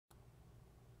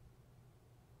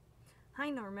Hi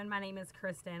Norman, my name is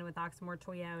Kristen with Oxmoor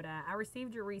Toyota. I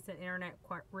received your recent internet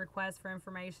request for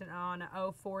information on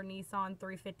a '04 Nissan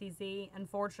 350Z.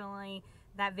 Unfortunately,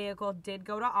 that vehicle did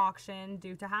go to auction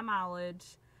due to high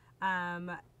mileage.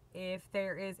 If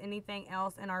there is anything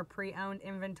else in our pre-owned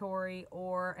inventory,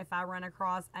 or if I run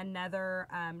across another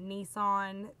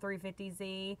Nissan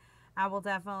 350Z, I will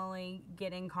definitely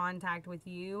get in contact with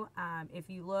you. If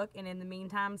you look and in the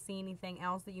meantime see anything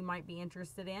else that you might be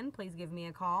interested in, please give me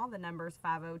a call. The number is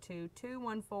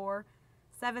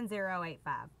 502-214-7085.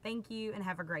 Thank you and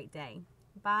have a great day.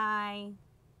 Bye.